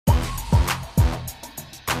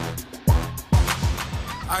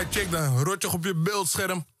Check dan, rotje op je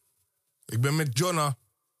beeldscherm. Ik ben met Jonna.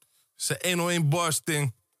 Ze 101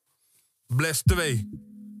 barsting. Bless 2.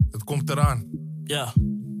 Het komt eraan. Ja.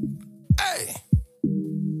 Hey!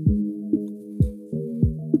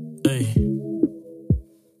 Hey.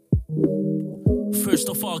 First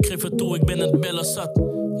of all, ik geef het toe, ik ben het bellen zat.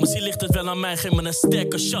 Misschien ligt het wel aan mij, geef me een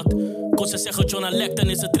sterke shot. Kon ze zeggen Jonna lekt, dan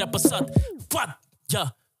is het trappen zat. Wat?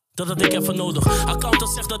 Ja. Dat had ik even nodig.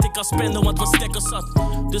 Accountant zegt dat ik kan spenden, want we stekken zat.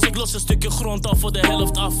 Dus ik los een stukje grond al voor de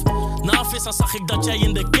helft af. Na afwisseling zag ik dat jij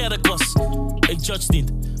in de kerk was. Ik judge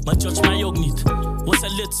niet, maar judge mij ook niet. We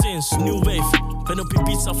zijn lid sinds, new wave. Ben op je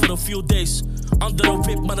pizza voor een few days. Andere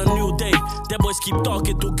whip, maar een new day. That boys keep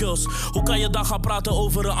talking to girls. Hoe kan je dan gaan praten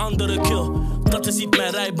over een andere kill? Dat is niet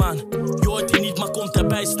mijn rijbaan. Je hoort hier niet, maar komt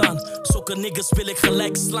erbij staan. Zulke niggas wil ik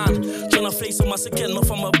gelijk slaan. Jonna Fraser, maar ze kent me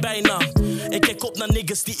van mijn bijnaam. Ik kijk op naar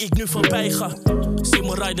niggas die ik nu voorbij ga. Zie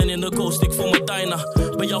me rijden in de coast, ik voel me dyna.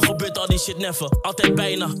 Bij jou gebeurt al die shit never, altijd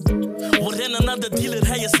bijna. We rennen naar de dealer,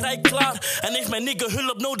 hij is rijk klaar. En heeft mijn nigga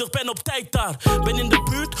hulp nodig, ben op tijd daar. Ben in de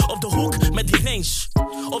buurt, op de hoek, met die range.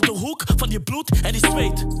 Op de hoek van die bloed en die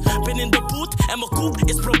zweet. Ben in de boot en mijn koep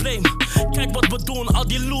is probleem. Kijk wat we doen, al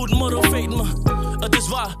die loot motivate me. Het is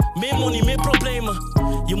waar, meer money, meer problemen.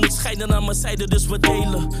 Je moet scheiden aan mijn zijde, dus we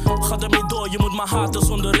delen. Ga ermee door, je moet me haten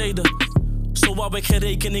zonder reden. Zo wou ik geen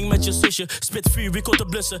rekening met je zusje. Spit vuur, wie komt te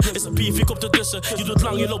blussen? Is een beef, wie komt ertussen? Je doet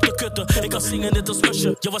lang, je loopt te kutten. Ik kan zingen, dit als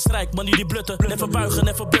Usher. Je was rijk, maar nu die blutten. Never buigen,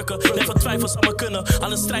 never bukken. Never twijfels aan me kunnen.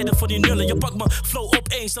 Aan het strijden voor die nullen. Je pakt me flow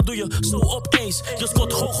opeens, dat doe je zo opeens. Je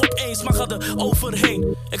scoort hoog opeens, maar ga er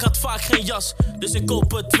overheen. Ik had vaak geen jas, dus ik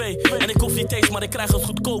koop er 2. En ik hoef niet eens, maar ik krijg het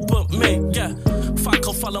goedkoper mee. Yeah. Vaak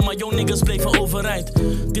gevallen, maar young niggas bleven overeind.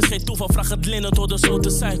 Het is geen toeval, vraag het linnen door er zo te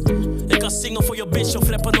zijn. Ik kan zingen voor je bitch of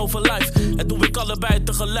rappen over life. En doe ik allebei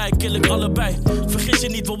tegelijk, kill ik allebei. Vergis je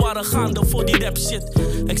niet, we waren gaande voor die rap shit.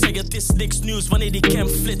 Ik zeg het is niks nieuws wanneer die cam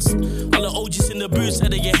flitst. Alle OG's in de buurt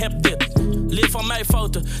zeiden je hebt dit. Leer van mijn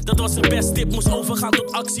fouten, dat was de best tip. Moest overgaan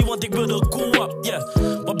tot actie, want ik wilde cool up, yeah.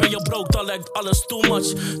 Maar ben je broke, dan lijkt alles too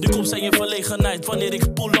much. Nu komt zij in verlegenheid, wanneer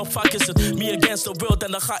ik pull up. Vaak is het me against the world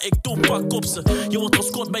en dan ga ik toepak op ze. Je wordt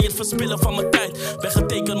gescoord bij het verspillen van mijn tijd. Ben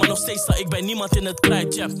getekend, maar nog steeds sta ik bij niemand in het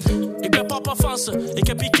krijt, yeah. Ik ben papa van ze, ik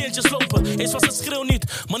heb hier kindjes lopen. Eens was het schreeuw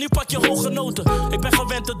niet, maar nu pak je hoge noten. Ik ben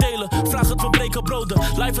gewend te delen, vraag het, we breken broden.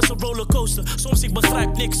 Life is een rollercoaster, soms ik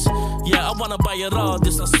begrijp niks. Yeah, I wanna buy a raw,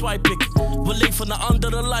 dus dan swipe ik. We leven een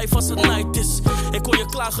andere life als het night is. Ik hoor je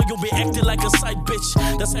klagen, you'll be acting like a side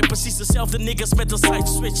bitch. Dat zijn precies dezelfde niggas met een side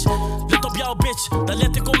switch. Let op jou bitch, dan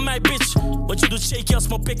let ik op mij bitch. Want je doet shaky als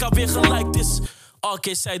mijn pik alweer gelijk is.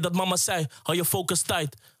 Oké, zei dat mama zei, hou je focus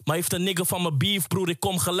tight. Maar heeft een nigger van mijn beef, broer, ik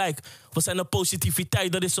kom gelijk. We zijn een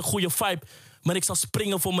positiviteit, dat is een goede vibe. Maar ik zal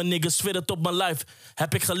springen voor mijn niggas, zweer het op mijn life.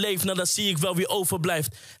 Heb ik geleefd, nou dan zie ik wel wie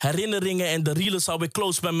overblijft. Herinneringen en de reelen hou ik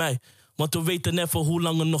close bij mij. Want we weten never hoe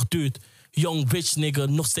lang het nog duurt. Young rich nigga,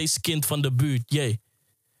 nog steeds kind van de buurt, yeah.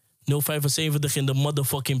 075 in de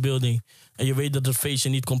motherfucking building. En je weet dat het feestje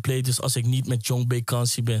niet compleet is als ik niet met Young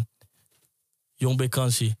Bekansi ben. Young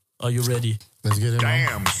Bekansi, are you ready? Let's get it, man.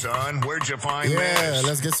 Damn, son, where'd you find this? Yeah,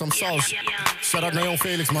 let's get some sauce. Shout out naar Jon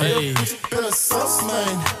Felix, man. Hey. Ben een sauce,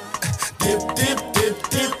 man. Dip, dip, dip,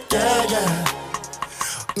 dip, yeah, yeah.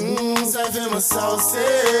 Zij vindt me sauce,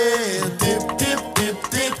 dip, dip, dip,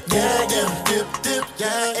 dip, yeah, yeah. Dip, dip,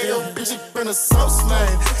 yeah, hey, yo, bitch, ik ben een sauce,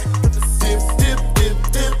 man. Dip, dip,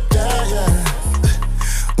 dip, dip, yeah, yeah.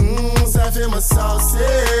 Zij vindt me sauce,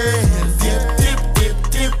 dip, dip,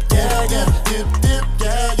 dip, dip, yeah, yeah. Dip, dip,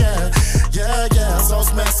 yeah, yeah. Yeah, yeah,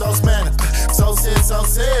 sauce man, sauce man. Sauce,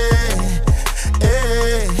 sauce,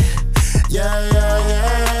 hey. Yeah, yeah,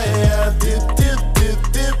 yeah, yeah. Dip, dip,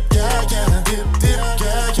 dip, dip, yeah, yeah. Dip, dip,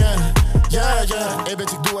 yeah, yeah. Yeah, yeah. Hey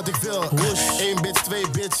bitch, ik doe wat ik wil. 1 bitch, 2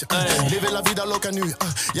 bitch. Live la vida loca nu.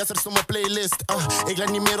 Yes, er is op mijn playlist. Ik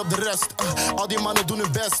lijk niet meer op de rest. Al die mannen doen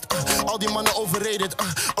hun best. Al die mannen overrated.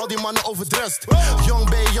 Al die mannen overdressed.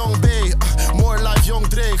 Young B, more life, young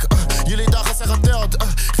Drake. Jullie dagen zijn geteld.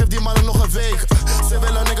 Geef die mannen nog een week. Ze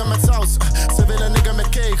willen nigga met saus. Ze willen nigga met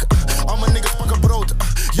cake. Al mijn niggas pakken brood.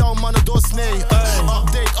 Jouw mannen doorsnee.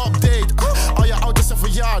 Update, update. Al je ouders zijn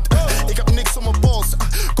verjaard. Ik heb niks op mijn pols.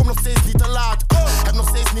 Kom nog steeds niet te laat. Heb nog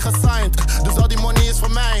steeds niet gesigned. Dus al die money is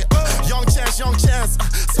voor mij. Young chance, young chance.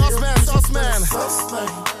 Sauce man, sauce man.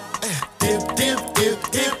 Dip, dip,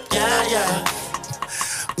 dip, dip, yeah, yeah.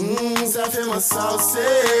 Zij vindt me sauce,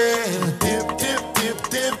 dip, dip, dip,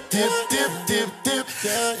 dip, dip, dip, dip, dip,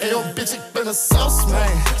 yeah. Hey yo bitch, ik ben een sauce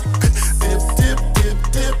man. Dip, dip,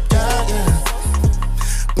 dip, dip, yeah, yeah.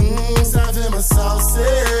 Zij vindt me sauce,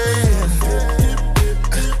 dip, dip,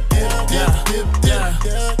 dip, dip, dip, dip, yeah,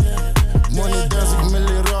 yeah. Money 1000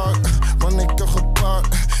 miljoen.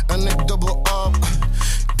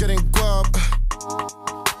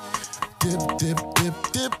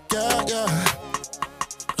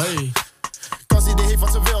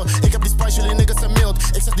 wat ze wil. Ik heb die spice, jullie niggas zijn mild.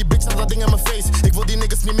 Ik zeg die bitch dat ding in mijn face. Ik wil die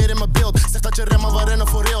niggas niet meer in mijn beeld. Zeg dat je remmen, we rennen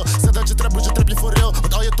voor real. Zeg dat je trap, moet je trap je voor real.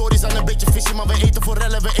 Want al je tories zijn een beetje fishy, maar we eten voor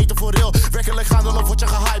rellen, we eten voor real. Werkelijk gaan dan of word je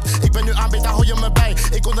gehyped. Ik ben nu aanbeet, daar hou je me bij.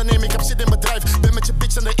 Ik onderneem, ik heb shit in bedrijf. Ben met je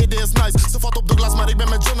bitch en de idee is nice. Ze valt op de glas, maar ik ben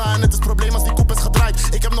met Jonna en het is probleem als die koep is gedraaid.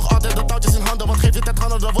 Ik heb nog altijd de touwtjes in handen, want geef je 30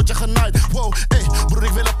 handen, dan word je genaaid. Wow, ey, broer, ik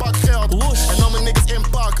wil een pak geld. En al mijn niggas in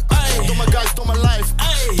pak. Domme guys, domme life.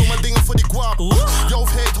 Domme dingen voor die kwap. Je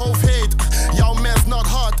hoofd heet. Jouw mens not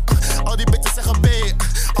hot. Al die bitches zeggen B.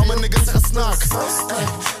 Al mijn niggas zeggen snak.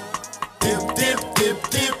 Tip, tip, tip,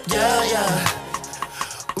 tip, ja, ja.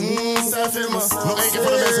 Zij filmen. Nog één keer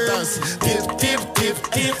voor de mensen thuis. Tip, tip, tip,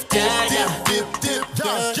 tip, ja, ja. Tip, tip, ja,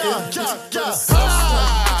 ja, ja, ja.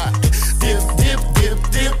 Tip, tip, tip,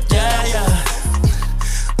 tip, ja, ja.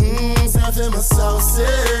 Zij filmen sauce.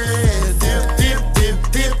 Tip, tip, tip,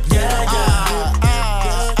 tip, ja, ja.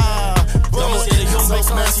 Dames en heren,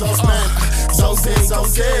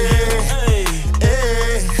 Sauce.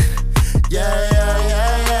 Hey. Ja, ja,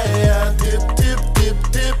 ja, ja, ja. Tip, tip, tip,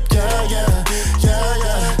 tip, ja, ja.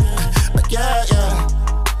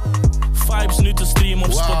 Vibes nu te streamen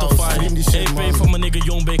op Spotify. stream die shit, EP man. van mijn nigga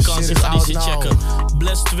Young B Kansi, Shit is ga die out shit now. checken.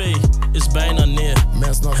 Bless 2 is bijna neer.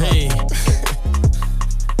 Mens nog Hey.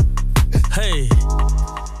 Hey.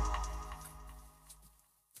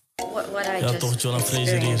 What I Ja just toch, Jonna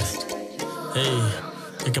Fraser hier. experienced. Hey,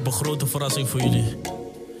 ik heb een grote verrassing voor jullie.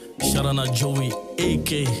 Shout-out naar Joey, AK,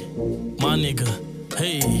 my nigga.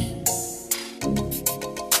 Hey.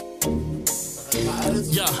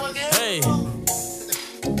 Ja, hey.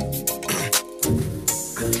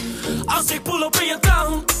 Als ik pull op in je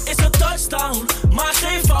town, is het touchdown. Maar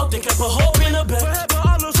geen fout, ik heb een hoop in de bed. We hebben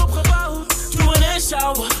alles opgebouwd. Doe en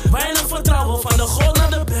shower, weinig vertrouwen van de god naar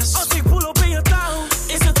de best. Als ik pull op in je town,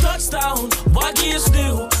 is het touchdown. Waggy is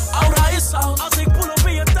nieuw, aura is oud. Als ik pull op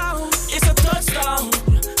in je town, is het touchdown.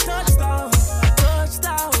 Touchdown,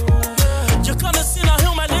 touchdown. Je kan het zien al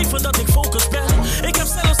heel mijn leven dat ik focus ben. Ik heb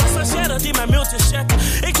zelfs een stagiaire die mijn mailtjes checkt.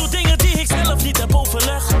 Ik doe dingen die ik zelf niet heb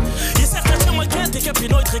overlegd. Je zegt dat je me kent, ik heb je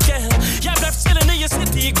nooit gekend. Jij blijft chillen in je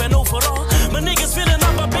city, ik ben overal. Mijn niggas willen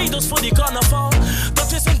naar Barbados voor die carnaval.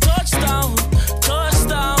 Dat is een touchdown,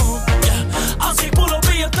 touchdown. Yeah. Als ik pull op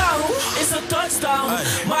in je town, is het touchdown.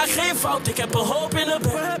 Maar geen fout, ik heb een hoop in de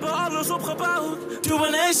bed. We hebben alles opgebouwd. Doe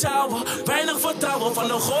een shower, weinig vertrouwen van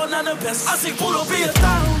de god naar de best. Als ik pull op in je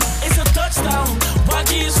town, is het touchdown.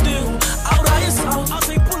 Waggy is nieuw, aura is oud. Als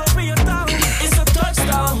ik pull op in je town, is het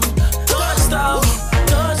touchdown. Touchdown,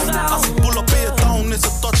 touchdown. Als ik pull op in je town is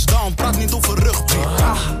het touchdown. Praat niet over rugby.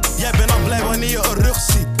 Jij bent al blij wanneer je een rug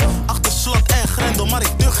ziet. Achter slot en grendel, maar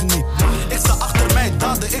ik ducht niet. Ik sta achter mij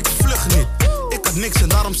daden, ik vlug niet. Ik had niks en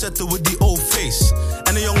daarom zetten we die OV's.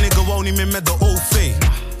 En een jong nigga wou niet meer met de OV.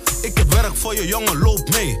 Ik heb werk voor je jongen, loop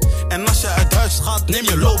mee. En als je uit huis gaat, neem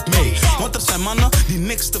je loop mee. Want er zijn mannen die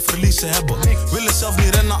niks te verliezen hebben. Willen zelf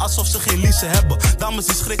niet rennen alsof ze geen liezen hebben. Dames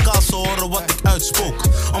die schrikken als ze horen wat ik uitspook.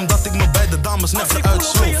 Omdat ik me bij de dames never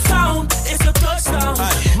uitsloof. Als ik town, is het touchdown.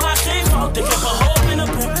 Maar geen fout, ik heb een hoop in de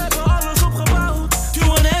bed. We hebben alles opgebouwd.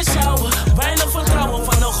 Doe en shower, weinig vertrouwen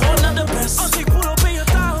van de god naar de best. Als ik pull op in je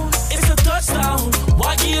town, is het touchdown.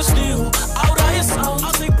 Waggy is nieuw, aura is oud.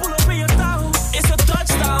 Als ik pull op in je town, is het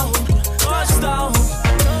touchdown. Touchdown.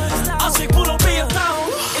 Als ik pull op in je town,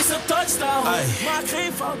 is het touchdown. Maak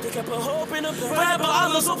geen fout, ik heb een hoop in de bed. We hebben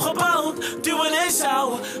alles opgebouwd. Duw en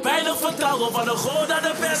shower, weinig vertrouwen van de god naar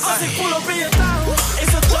de best. Als ik pull op in je town,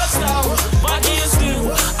 is het touchdown. Waggy is nieuw,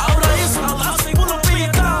 aura is oud. Als ik pull op in je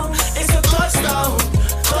town, is het touchdown.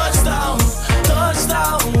 Touchdown,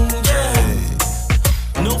 touchdown,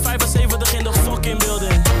 yeah. 075 in de fucking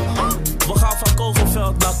building. We gaan van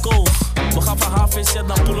Kogelveld naar Koog. We gaan van HVZ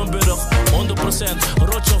naar Poelenburg. 100%.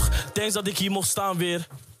 Rotjoch, thanks dat ik hier mocht staan weer.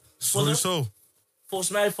 Sowieso. Volgens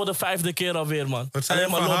mij voor de 5e keer alweer, man. Wat zei je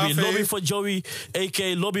Alleen maar van lobby. HV? Lobby voor Joey, AK.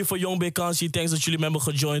 Lobby voor Young B Kansi. Thanks dat jullie me hebben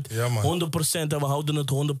gejoind. Ja, man. 100% en we houden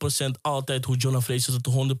het 100% altijd hoe Jonna Fraser het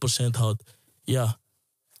 100% houdt. Ja,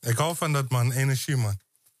 Ik hou van dat, man. Energie, man.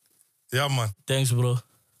 Ja, man. thanks bro.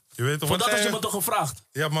 Je weet toch Voor wat dat had zei je je? me toch gevraagd?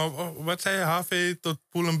 Ja, maar wat zei je? HV tot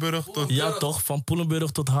Poelenburg tot... Ja toch, van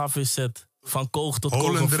Poelenburg tot HVZ. Van Koog tot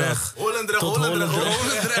Holendrecht. Kogelveld. Tot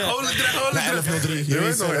Holendrecht. Je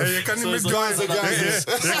weet toch, je kan niet met Joey...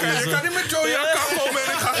 Je kan niet met Joey aan kan komen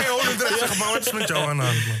en ik ga geen Holendrecht zeggen. Maar wat is met jou aan de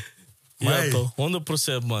hand, man? Maar Ja hey, toch,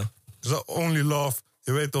 100% man. zo only love.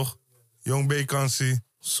 Je weet toch? Young B Kansi,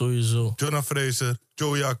 Sowieso. Jonna Fraser,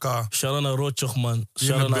 Joey AK. Shout-out naar Rotjoch, man. in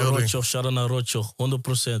Shout-out the naar building. Rotjoch, shout-out naar Rotjoch.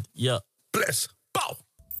 100%, ja. Bless. Pauw.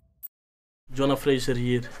 Jonna Fraser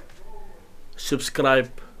hier. Subscribe,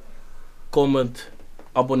 comment,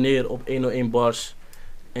 abonneer op 101 Bars.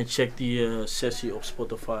 En check die sessie op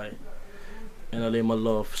Spotify. En alleen maar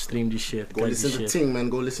love. Stream die shit. Go listen to Ting,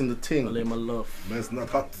 man. Go listen to Ting. Alleen maar love. Mensen naar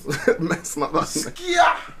hard. Mensen, maar wat?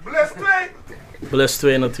 Ja, bless 2. Bless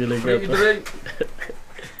 2 natuurlijk. Iedereen.